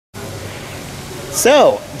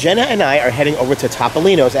So, Jenna and I are heading over to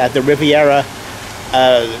Topolino's at the Riviera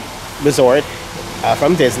resort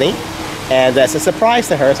from Disney. And it's a surprise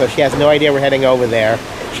to her, so she has no idea we're heading over there.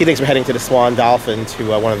 She thinks we're heading to the Swan Dolphin,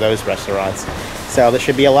 to one of those restaurants. So this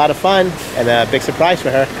should be a lot of fun and a big surprise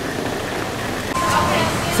for her.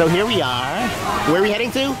 So here we are. Where are we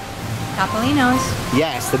heading to? Topolino's.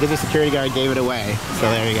 Yes, the Disney security guard gave it away. So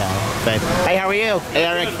there you go. Hey, how are you? Hey,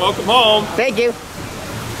 Eric. Welcome home. Thank you.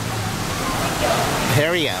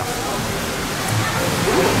 Here we go.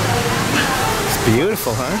 It's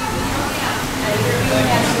beautiful, huh?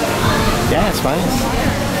 Yeah, it's fine.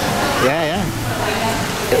 Yeah.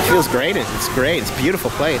 It feels great. It's great. It's a beautiful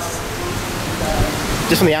place.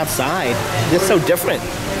 Just from the outside, it's so different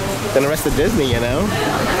than the rest of Disney, you know?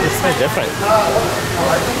 It's so different.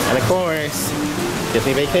 And of course,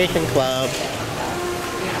 Disney Vacation Club.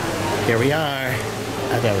 Here we are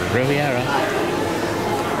at the Riviera.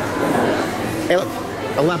 Hey, look,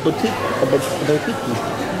 a la boutique.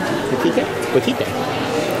 Boutique.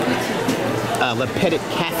 Le Petit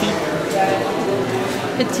Cafe.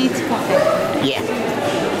 Petite Cafe. Yeah.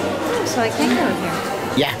 So I can't go here.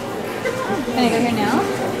 Yeah. Can I go here now?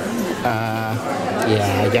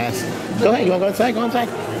 Yeah, I guess. Go ahead. You want to go inside? Go inside.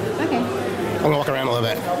 Okay. I'm going to walk around a little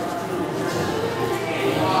bit.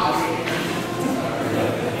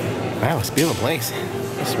 Wow, it's a beautiful place.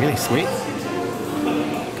 It's really sweet.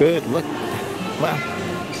 Good look. Wow.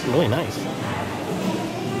 It's really nice.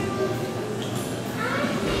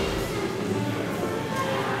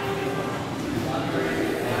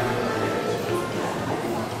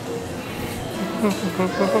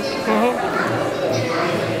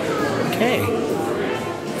 Okay.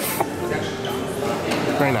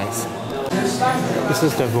 Very nice. This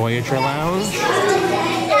is the Voyager Lounge.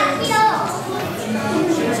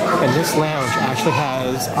 And this lounge actually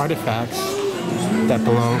has artifacts that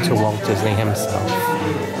belong to Walt Disney himself.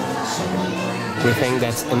 Everything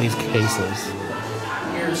that's in these cases.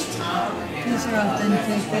 These are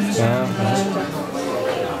authentic. Yeah.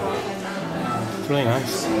 It's really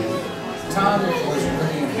nice.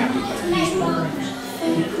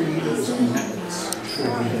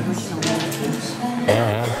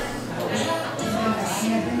 Yeah.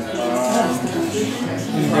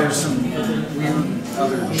 There's some weird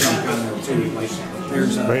other junk on there too. Like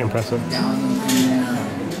there's Very impressive.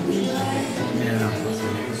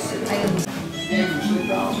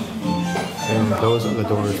 And those are the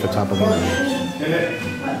doors to Topolino.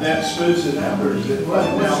 And that smooths it out, or is it?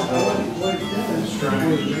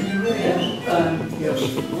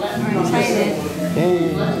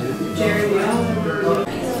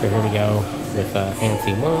 So here we go with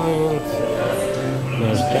fancy wines.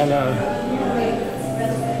 There's Jenna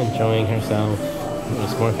enjoying herself.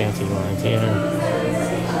 There's more fancy wines here.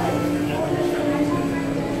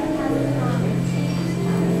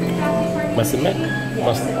 Must admit,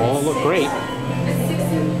 must all look great. They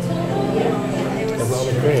all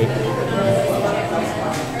look great.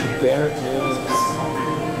 There is.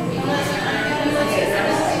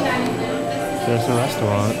 There's a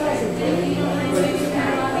restaurant.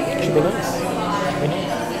 Should be nice.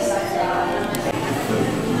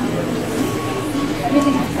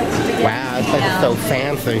 Wow, it's like so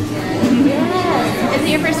fancy. Yes. Is it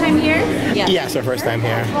your first time here? Yeah. Yeah, it's our first time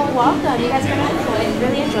here. Well, welcome. You guys are going to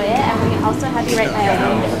really enjoy it, and we also have you right by our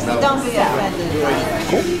windows. Don't be offended.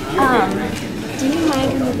 Do you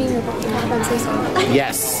mind removing your book cap on this one?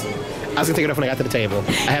 Yes. I was gonna take it off when I got to the table.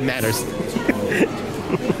 I have manners.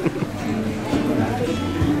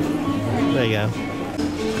 There you go.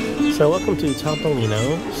 So welcome to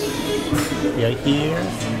Topolino's. We are here.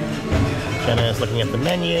 Jenna is looking at the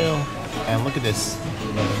menu. And look at this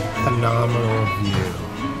phenomenal view.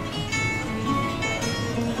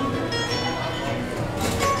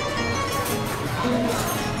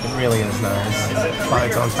 It really is nice.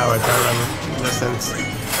 Polygon Tower, Distance,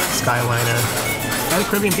 Skyliner, and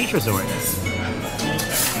Caribbean Beach Resort.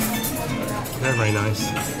 They're very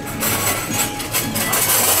nice.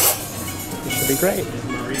 This should be great.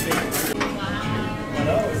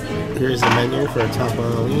 Here's the menu for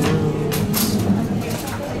Topolino.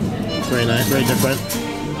 Very nice, very different.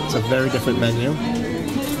 It's a very different menu.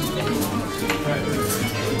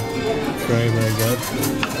 Very, very good.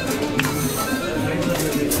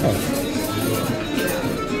 Oh.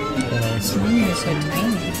 Very nice. You're so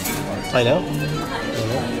tiny. I know.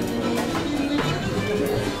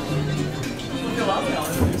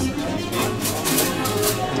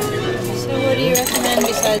 So what do you recommend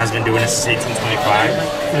besides? Has been doing this since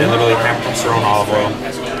 1825. They literally pampers their own olive oil.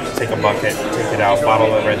 Take a bucket, take it out,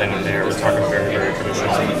 bottle it right then and there. We're talking very, very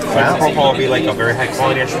traditional. Wow. Profile will be like a very high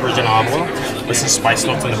quality extra virgin olive oil with some spice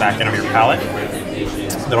notes on the back end of your palate.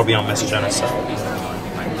 That'll be on Miss Jenna's side.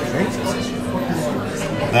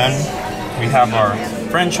 Then we have our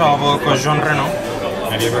French olive oil called Jean Reno.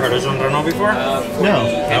 Have you ever heard of Jean Reno before? No.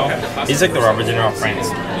 No? He's like the Robert De Niro of France.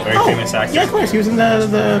 Very famous actor. Yeah, of course. He was in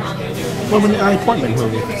the Portman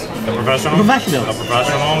movie. The Professional? The Professional. The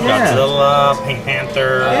Professional, Yeah. Godzilla, Pink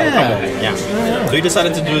Panther. Yeah. So he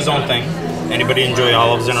decided to do his own thing. Anybody enjoy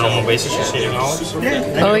olives on a normal basis? Just eating olives?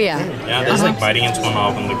 Oh yeah. Yeah, this is like biting into an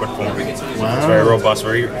olive in liquid form. Wow. It's very robust,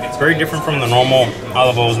 it's very different from the normal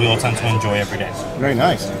olive oils we all tend to enjoy every day. Very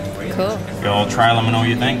nice. Cool. You'll try, let me know what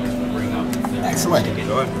you think. Excellent.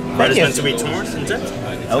 Go ahead. Bread is meant to be torn and dipped.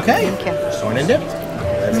 Okay. Thank you. Torn and dipped.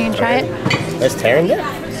 You can try it. Let's tear and dip.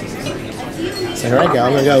 So here I go.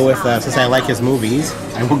 I'm gonna go with since I like his movies,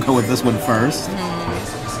 I will go with this one first.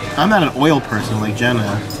 I'm not an oil person like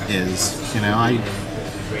Jenna is. You know,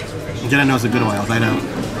 Jenna knows the good oils. I don't.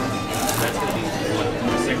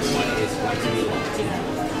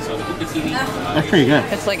 That's pretty good.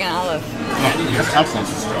 It's like an olive. Yeah, that's excellent.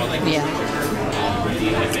 Yeah.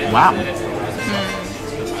 Wow.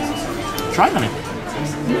 Try on it.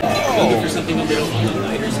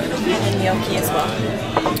 And gnocchi as well.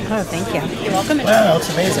 Oh, thank you. You're welcome. Wow, that looks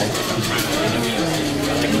amazing.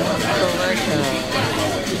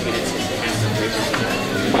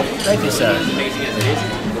 Thank you, sir.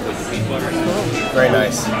 Very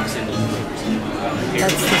nice.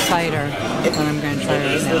 That's the cider that I'm going to try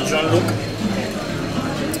right now.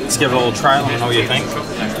 Let's give it a little try, let me know what you think.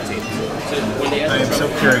 I am so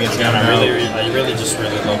curious now. I really just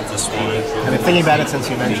love this wine. I've been thinking about it since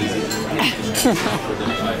you mentioned it.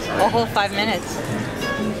 A whole 5 minutes.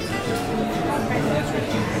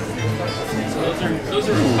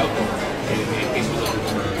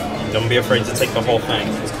 Don't be afraid to take the whole thing.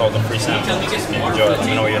 It's called a free sample. Enjoy it. Let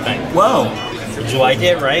me know what you think. Whoa. Did you like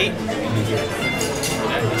it, right?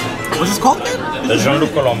 What's this called? The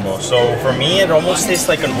Jean-Luc Colombo. So for me, it almost tastes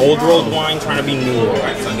like an old world wine trying to be new world.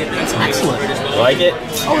 That's excellent. You like it?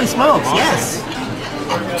 Holy smokes, yes.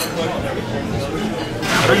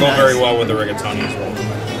 It'll go very well with the rigatoni as well.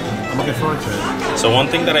 I'm looking forward to it. So one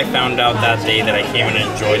thing that I found out that day that I came and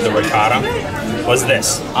enjoyed the ricotta was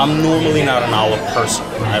this. I'm normally not an olive person.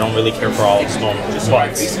 I don't really care for olives normally,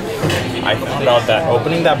 but I found out that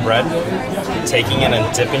opening that bread, taking it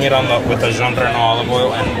and dipping it with a Jean Reno olive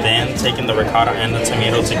oil, and then taking the ricotta and the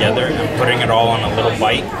tomato together and putting it all on a little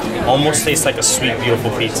bite, almost tastes like a sweet,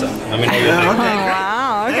 beautiful pizza. Let me know what you think.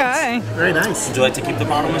 Wow, okay. Very nice. Would you like to keep the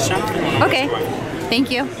bottle, Miss Jen? Okay. Thank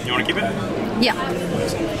you. You want to keep it? Yeah.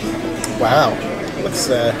 Wow. What's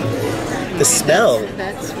the smell?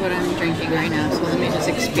 That's what I'm drinking right now, so let me just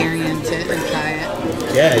experience it and try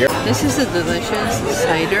it. Yeah, This is a delicious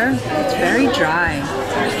cider. It's very dry,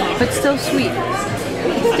 but still sweet.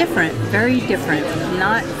 It's different, very different.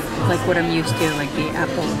 Not like what I'm used to, like the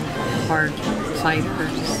apple hard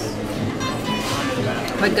ciders.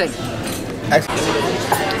 But good. Excellent.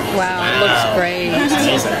 Wow, it looks great.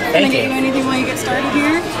 Thank Can I get you anything while you get started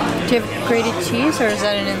here? Do you have grated cheese, or is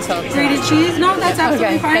that an insult? Grated cheese? No, that's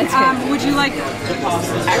absolutely fine. that's good. Would you like?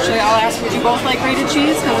 Actually, I'll ask. Would you both like grated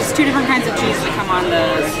cheese? Because it's two different kinds of cheese that come on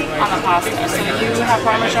the pasta. So you have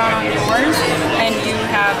Parmesan on yours, and you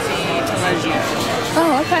have the Taleggio.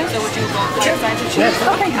 Oh, okay. So would you both like kinds of cheese?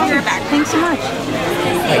 Okay, I'll be right back. Thanks so much.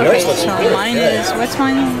 yours looks So really mine good. is, what's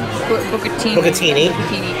mine? Bucatini. Bucatini.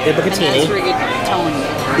 The bucatini. And that's rigatoni.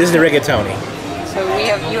 This is the rigatoni. So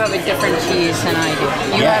you have a different cheese than I do.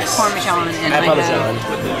 You Yes. have Parmesan and I have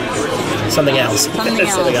Parmesan. Something else. Something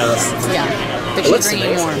Something else. else. Yeah. But It she's looks bringing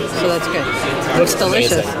amazing. more, so that's good. It looks looks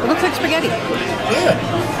delicious. amazing. It looks like spaghetti, Yeah.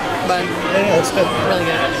 but Yeah, that's good. really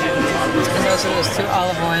good. And those are those 2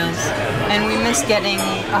 olive oils. And we missed getting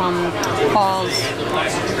Paul's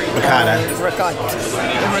Ricotta.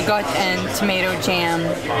 ricotta and tomato jam.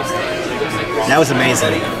 That was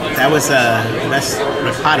amazing. That was the best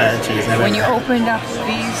ricotta cheese I've When you ever opened up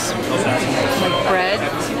these like bread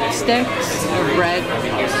sticks or bread,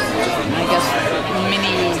 I guess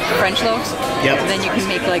mini French loaves, Yep. then you can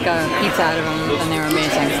make like a pizza out of them, and they're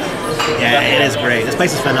amazing. Yeah, it is great. This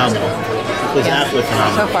place is phenomenal. It was absolutely So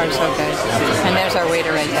phenomenal. far, so good. And there's our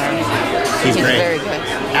waiter right there. He's great. very good.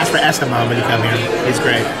 Ask for Esteban when you come here. He's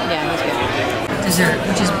great. Yeah, he's good. Dessert,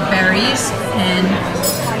 which is berries and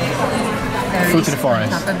Fruits of the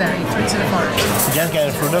forest. Top of berry, fruits of the forest. Jen's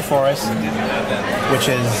getting fruit of the forest, which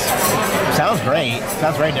sounds great.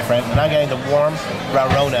 Sounds very different. And I'm getting the warm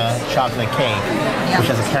Rarona chocolate cake, which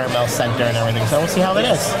has a caramel center and everything. So we'll see how it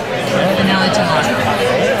is. Vanilla gelato.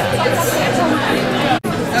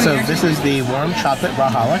 So this is the warm chocolate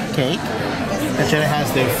Valhalla cake. And Jenna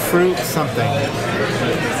has the fruit something.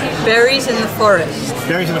 Berries in the forest.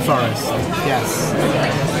 Berries in the forest. Yes.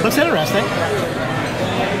 Looks interesting.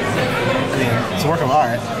 I mean, it's a work of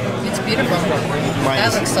art. It's beautiful.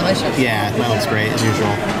 That looks delicious. Yeah, that looks great as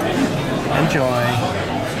usual. Enjoy.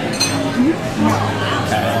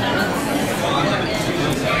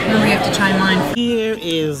 And we have to try mine. Here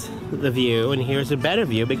is the view, and here's a better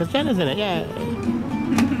view because Jenna's in it. Yeah.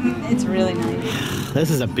 It's really nice. This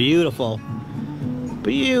is a beautiful,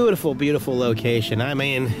 beautiful, beautiful location. I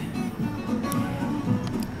mean,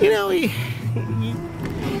 you know,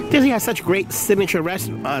 Disney has such great signature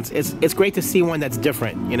restaurants. It's great to see one that's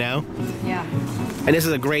different, you know? Yeah. And this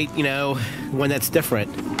is a great, you know, one that's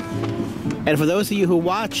different. And for those of you who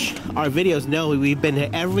watch our videos know we've been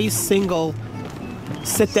to every single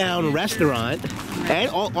sit-down restaurant, and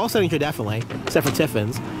all signature definitely, except for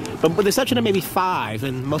Tiffin's. But there's such a maybe 5,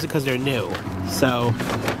 and mostly because they're new. So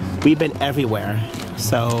we've been everywhere.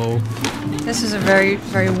 So this is a very,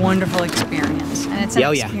 very wonderful experience, and it's an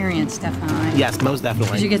experience, definitely. Yes, most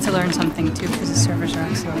definitely. Because you get to learn something too, because the servers are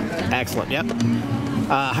excellent. Excellent. Yep.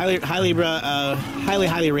 Highly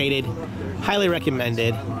rated, highly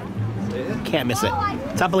recommended. Can't miss it.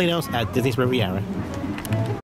 Topolino's at Disney's Riviera.